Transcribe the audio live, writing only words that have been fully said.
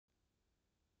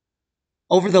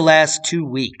Over the last 2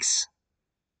 weeks,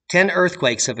 10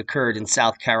 earthquakes have occurred in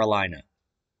South Carolina,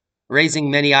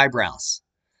 raising many eyebrows.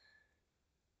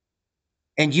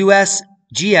 And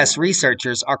USGS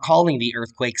researchers are calling the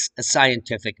earthquakes a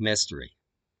scientific mystery.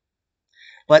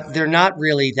 But they're not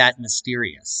really that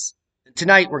mysterious.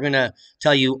 Tonight, we're going to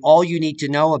tell you all you need to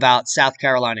know about South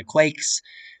Carolina quakes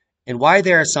and why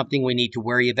they are something we need to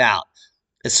worry about,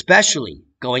 especially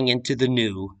going into the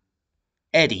new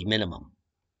Eddy minimum.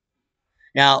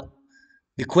 Now,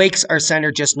 the quakes are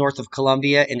centered just north of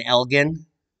Columbia in Elgin.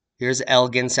 Here's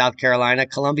Elgin, South Carolina.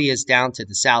 Columbia is down to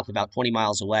the south, about 20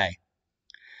 miles away.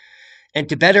 And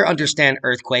to better understand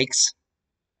earthquakes,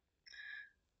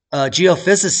 a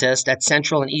geophysicist at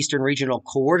Central and Eastern Regional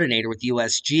Coordinator with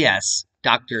USGS,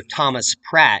 Dr. Thomas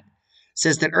Pratt,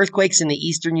 says that earthquakes in the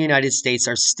eastern United States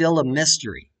are still a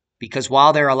mystery because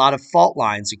while there are a lot of fault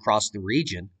lines across the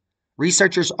region,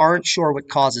 researchers aren't sure what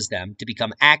causes them to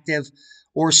become active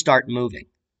or start moving.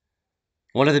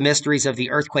 One of the mysteries of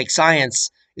the earthquake science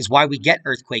is why we get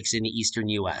earthquakes in the eastern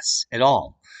U.S. at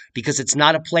all, because it's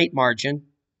not a plate margin.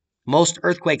 Most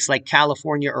earthquakes like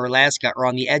California or Alaska are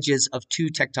on the edges of two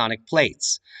tectonic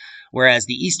plates, whereas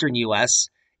the eastern U.S.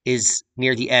 is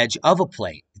near the edge of a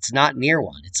plate. It's not near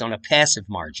one. It's on a passive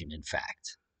margin, in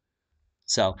fact.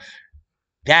 So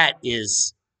that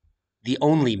is the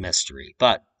only mystery,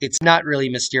 but it's not really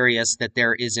mysterious that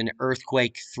there is an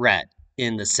earthquake threat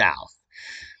in the South.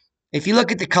 If you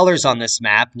look at the colors on this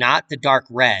map, not the dark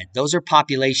red, those are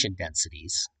population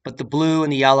densities, but the blue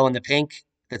and the yellow and the pink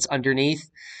that's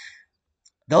underneath,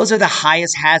 those are the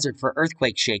highest hazard for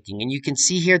earthquake shaking. And you can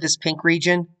see here this pink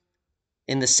region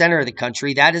in the center of the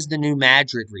country, that is the New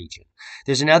Madrid region.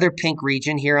 There's another pink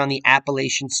region here on the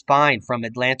Appalachian Spine from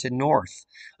Atlanta north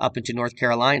up into North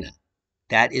Carolina.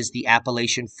 That is the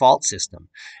Appalachian Fault System.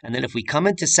 And then if we come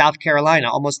into South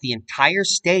Carolina, almost the entire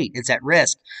state is at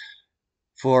risk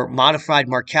for modified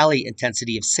Markelli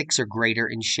intensity of 6 or greater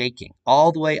in shaking,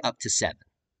 all the way up to 7.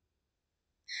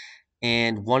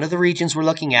 And one of the regions we're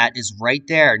looking at is right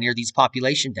there near these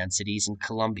population densities in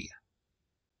Columbia.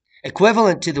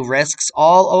 Equivalent to the risks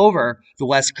all over the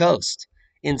West Coast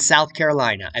in South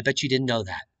Carolina. I bet you didn't know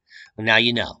that. Well, now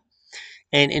you know.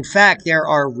 And in fact, there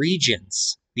are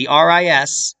regions. The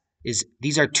RIS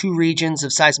these are 2 regions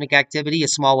of seismic activity, a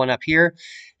small one up here.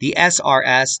 The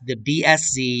SRS, the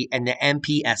BSZ, and the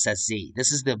MPSSZ.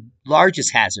 This is the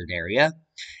largest hazard area.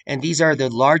 And these are the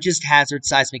largest hazard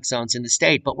seismic zones in the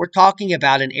state. But we're talking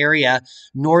about an area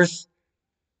north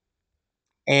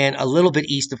and a little bit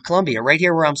east of Columbia, right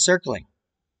here where I'm circling,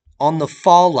 on the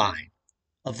fall line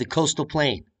of the coastal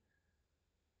plain.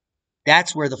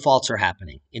 That's where the faults are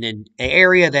happening, in an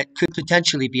area that could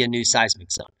potentially be a new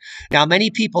seismic zone. Now, many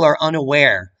people are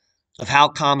unaware of how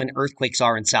common earthquakes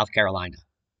are in South Carolina.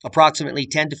 Approximately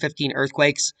 10 to 15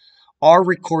 earthquakes are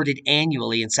recorded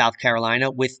annually in South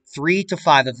Carolina, with 3 to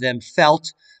 5 of them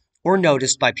felt or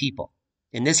noticed by people.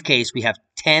 In this case, we have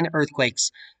 10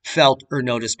 earthquakes felt or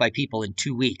noticed by people in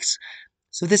 2 weeks.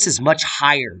 So this is much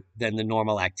higher than the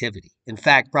normal activity. In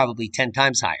fact, probably 10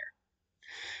 times higher.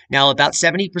 Now, about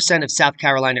 70% of South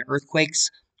Carolina earthquakes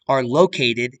are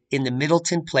located in the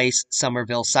Middleton Place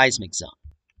Somerville Seismic Zone.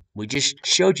 We just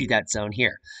showed you that zone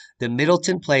here, the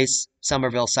Middleton Place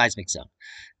Somerville Seismic Zone,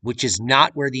 which is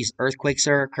not where these earthquakes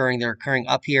are occurring. They're occurring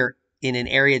up here in an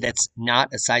area that's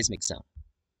not a seismic zone.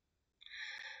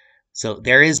 So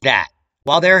there is that.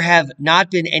 While there have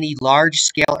not been any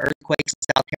large-scale earthquakes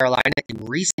in South Carolina in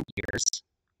recent years,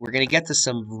 we're going to get to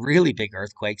some really big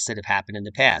earthquakes that have happened in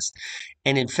the past.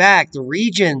 And in fact, the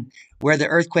region where the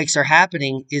earthquakes are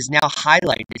happening is now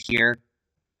highlighted here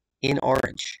in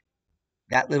orange.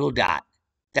 That little dot.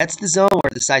 That's the zone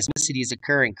where the seismicity is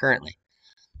occurring currently.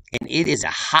 And it is a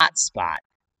hot spot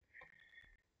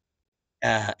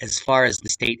as far as the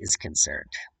state is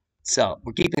concerned. So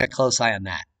we're keeping a close eye on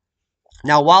that.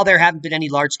 Now, while there haven't been any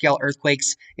large-scale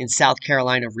earthquakes in South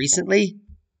Carolina recently,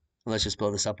 let's just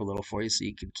blow this up a little for you so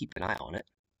you can keep an eye on it.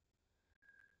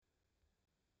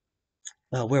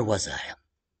 Where was I?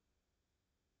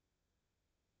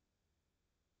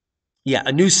 Yeah,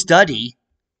 a new study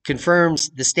confirms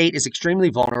the state is extremely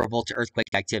vulnerable to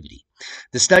earthquake activity.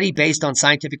 The study, based on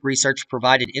scientific research,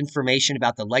 provided information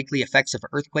about the likely effects of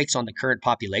earthquakes on the current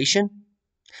population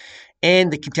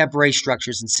and the contemporary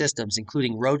structures and systems,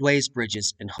 including roadways,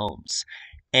 bridges, and homes.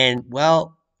 And,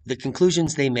 well, the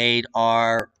conclusions they made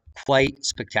are quite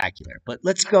spectacular. But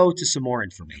let's go to some more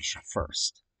information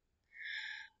first.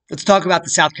 Let's talk about the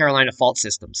South Carolina fault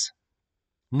systems.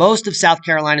 Most of South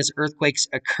Carolina's earthquakes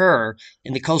occur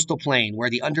in the coastal plain where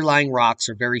the underlying rocks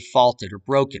are very faulted or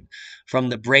broken from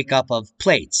the breakup of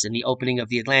plates and the opening of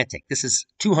the Atlantic. This is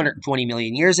 220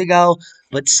 million years ago,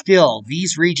 but still,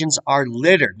 these regions are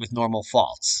littered with normal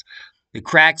faults. The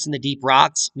cracks in the deep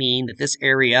rocks mean that this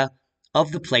area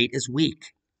of the plate is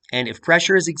weak. And if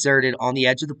pressure is exerted on the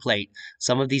edge of the plate,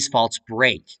 some of these faults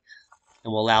break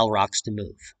and will allow rocks to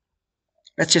move.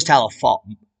 That's just how a fault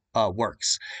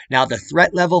works. Now, the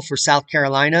threat level for South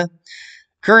Carolina,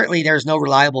 currently there's no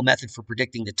reliable method for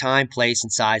predicting the time, place,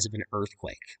 and size of an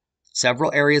earthquake.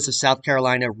 Several areas of South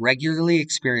Carolina regularly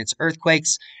experience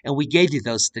earthquakes, and we gave you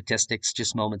those statistics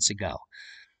just moments ago.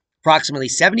 Approximately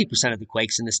 70% of the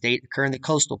quakes in the state occur in the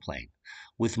coastal plain,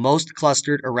 with most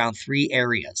clustered around 3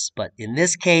 areas. But in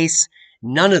this case,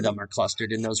 none of them are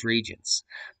clustered in those regions.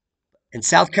 And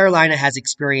South Carolina has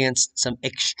experienced some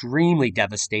extremely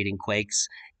devastating quakes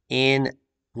in,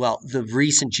 well, the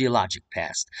recent geologic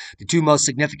past. The two most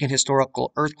significant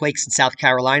historical earthquakes in South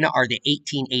Carolina are the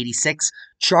 1886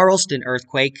 Charleston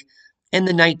earthquake and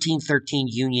the 1913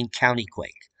 Union County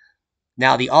quake.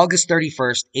 Now, the August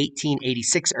 31st,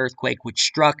 1886 earthquake, which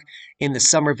struck in the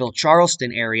Somerville,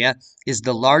 Charleston area, is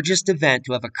the largest event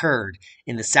to have occurred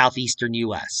in the southeastern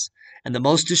U.S. and the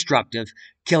most destructive,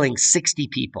 killing 60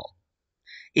 people.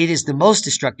 It is the most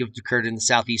destructive occurred in the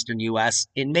southeastern U.S.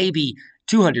 in maybe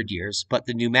 200 years, but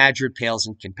the New Madrid pales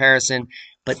in comparison.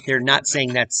 But they're not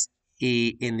saying that's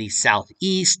in the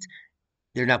southeast.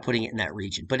 They're not putting it in that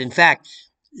region. But in fact,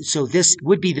 so this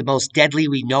would be the most deadly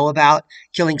we know about,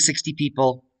 killing 60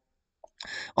 people.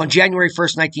 On January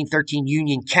 1st, 1913,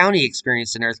 Union County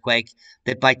experienced an earthquake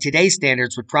that by today's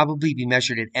standards would probably be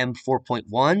measured at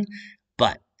M4.1,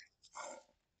 but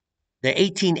the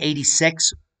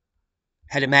 1886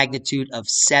 had a magnitude of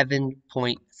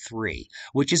 7.3,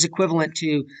 which is equivalent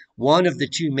to one of the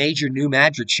two major New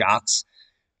Madrid shocks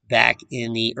back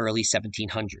in the early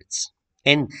 1700s.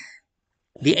 And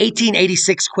the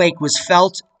 1886 quake was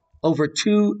felt over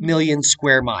 2 million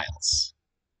square miles.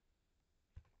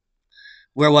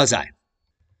 Where was I?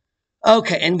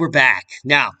 Okay, and we're back.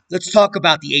 Now, let's talk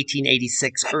about the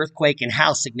 1886 earthquake and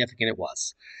how significant it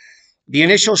was. The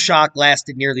initial shock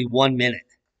lasted nearly 1 minute.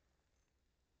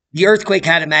 The earthquake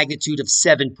had a magnitude of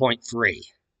 7.3.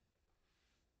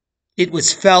 It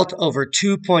was felt over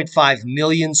 2.5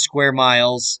 million square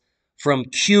miles from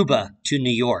Cuba to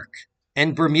New York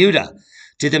and Bermuda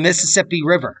to the Mississippi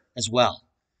River as well.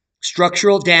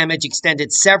 Structural damage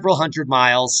extended several hundred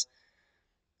miles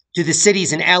to the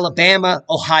cities in Alabama,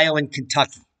 Ohio, and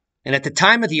Kentucky. And at the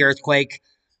time of the earthquake,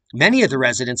 many of the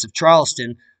residents of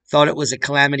Charleston thought it was a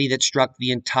calamity that struck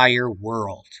the entire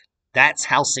world. That's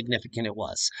how significant it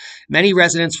was. Many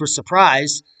residents were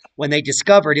surprised when they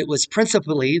discovered it was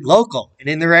principally local and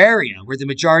in their area where the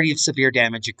majority of severe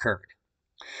damage occurred.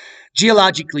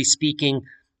 Geologically speaking,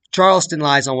 Charleston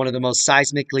lies on one of the most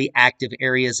seismically active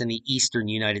areas in the eastern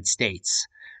United States.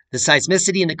 The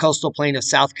seismicity in the coastal plain of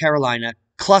South Carolina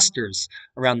clusters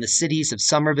around the cities of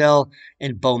Somerville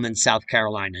and Bowman, South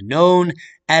Carolina, known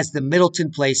as the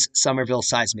Middleton Place Somerville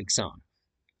Seismic Zone.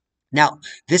 Now,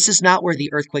 this is not where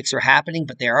the earthquakes are happening,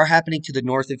 but they are happening to the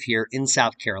north of here in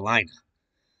South Carolina.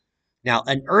 Now,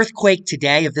 an earthquake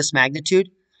today of this magnitude,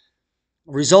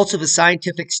 results of a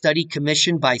scientific study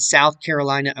commissioned by South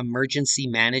Carolina Emergency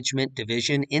Management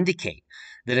Division indicate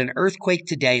that an earthquake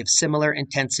today of similar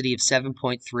intensity of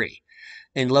 7.3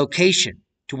 in location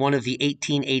to one of the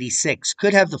 1886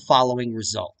 could have the following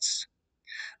results.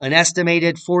 An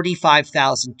estimated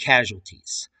 45,000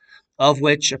 casualties, of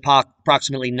which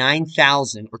approximately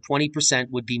 9,000 or 20%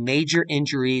 would be major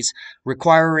injuries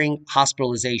requiring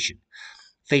hospitalization.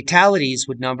 Fatalities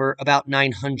would number about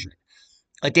 900.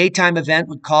 A daytime event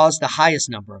would cause the highest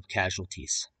number of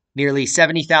casualties. Nearly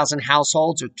 70,000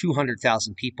 households or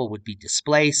 200,000 people would be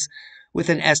displaced, with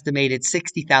an estimated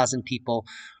 60,000 people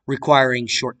requiring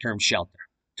short-term shelter.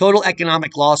 Total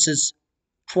economic losses,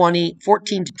 14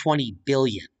 to 20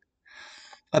 billion.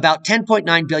 About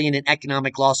 10.9 billion in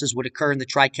economic losses would occur in the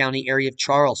Tri-County area of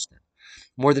Charleston.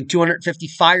 More than 250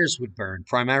 fires would burn,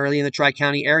 primarily in the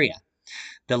Tri-County area.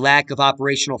 The lack of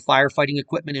operational firefighting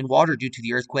equipment and water due to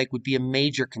the earthquake would be a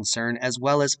major concern, as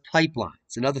well as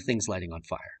pipelines and other things lighting on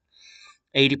fire.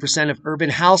 80% of urban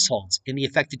households in the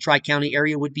affected Tri-County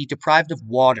area would be deprived of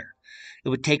water. It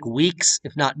would take weeks,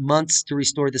 if not months, to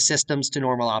restore the systems to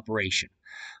normal operation.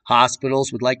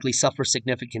 Hospitals would likely suffer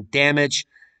significant damage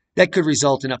that could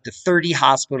result in up to 30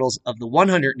 hospitals of the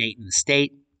 108 in the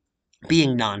state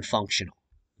being non-functional.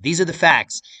 These are the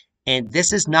facts, and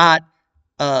this is not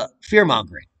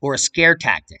fear-mongering or a scare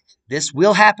tactic. This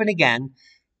will happen again,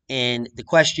 and the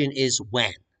question is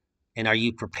when. And are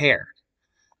you prepared?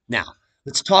 Now,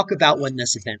 let's talk about when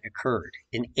this event occurred.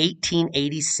 In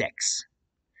 1886,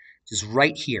 which is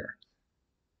right here.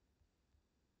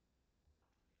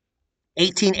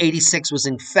 1886 was,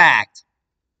 in fact,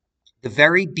 the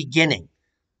very beginning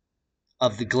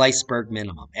of the Gleisberg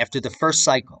minimum after the first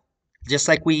cycle. Just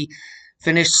like we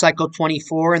finished cycle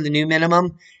 24 in the new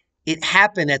minimum, it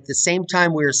happened at the same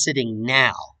time we are sitting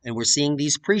now, and we're seeing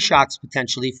these pre-shocks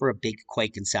potentially for a big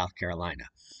quake in South Carolina.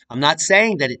 I'm not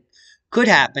saying that it could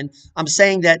happen. I'm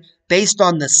saying that based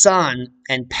on the sun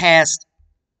and past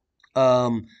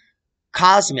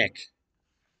cosmic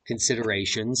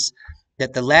considerations,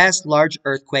 that the last large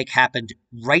earthquake happened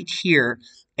right here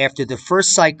after the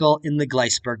first cycle in the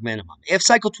Gleisberg minimum. If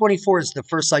cycle 24 is the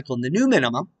first cycle in the new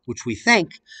minimum, which we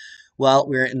think, well,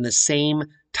 we're in the same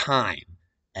time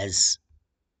as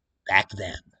back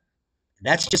then.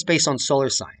 That's just based on solar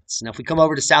science. Now, if we come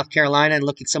over to South Carolina and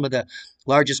look at some of the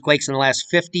largest quakes in the last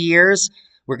 50 years,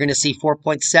 we're going to see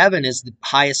 4.7 is the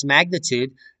highest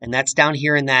magnitude, and that's down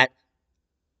here in that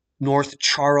North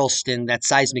Charleston, that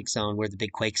seismic zone where the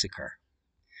big quakes occur.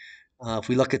 If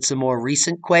we look at some more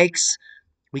recent quakes,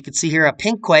 we could see here a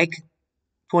pink quake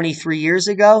 23 years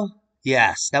ago.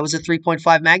 Yes, that was a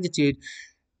 3.5 magnitude.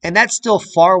 And that's still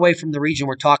far away from the region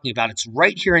we're talking about. It's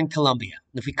right here in Columbia.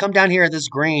 If we come down here at this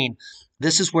green,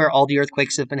 this is where all the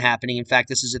earthquakes have been happening. In fact,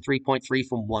 this is a 3.3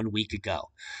 from 1 week ago.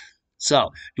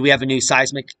 So, do we have a new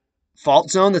seismic fault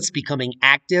zone that's becoming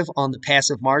active on the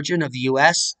passive margin of the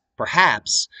U.S.?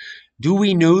 Perhaps. Do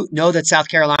we know that South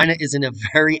Carolina is in a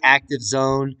very active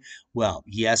zone? Well,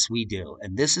 yes, we do.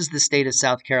 And this is the state of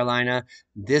South Carolina.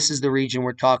 This is the region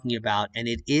we're talking about. And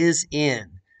it is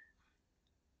in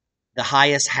the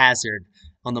highest hazard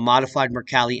on the modified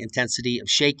Mercalli intensity of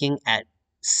shaking at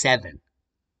 7.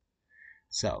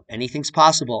 So anything's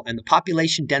possible. And the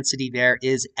population density there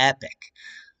is epic.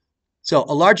 So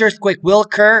a large earthquake will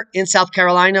occur in South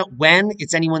Carolina. When?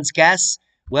 It's anyone's guess.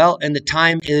 Well, and the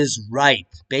time is right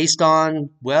based on,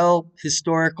 well,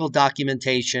 historical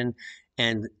documentation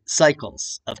and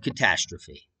cycles of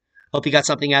catastrophe. Hope you got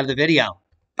something out of the video.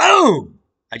 Boom!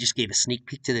 I just gave a sneak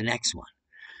peek to the next one.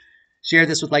 Share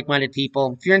this with like-minded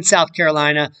people. If you're in South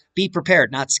Carolina, be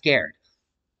prepared, not scared.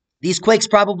 These quakes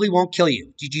probably won't kill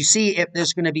you. Did you see if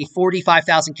there's going to be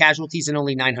 45,000 casualties and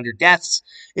only 900 deaths?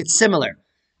 It's similar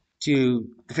to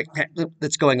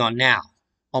that's going on now.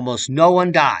 Almost no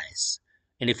one dies.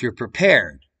 And if you're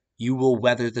prepared, you will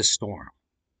weather the storm.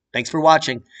 Thanks for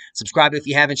watching. Subscribe if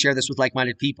you haven't. Share this with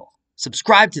like-minded people.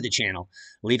 Subscribe to the channel.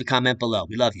 Leave a comment below.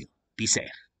 We love you. Be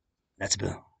safe. That's a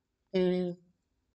boom.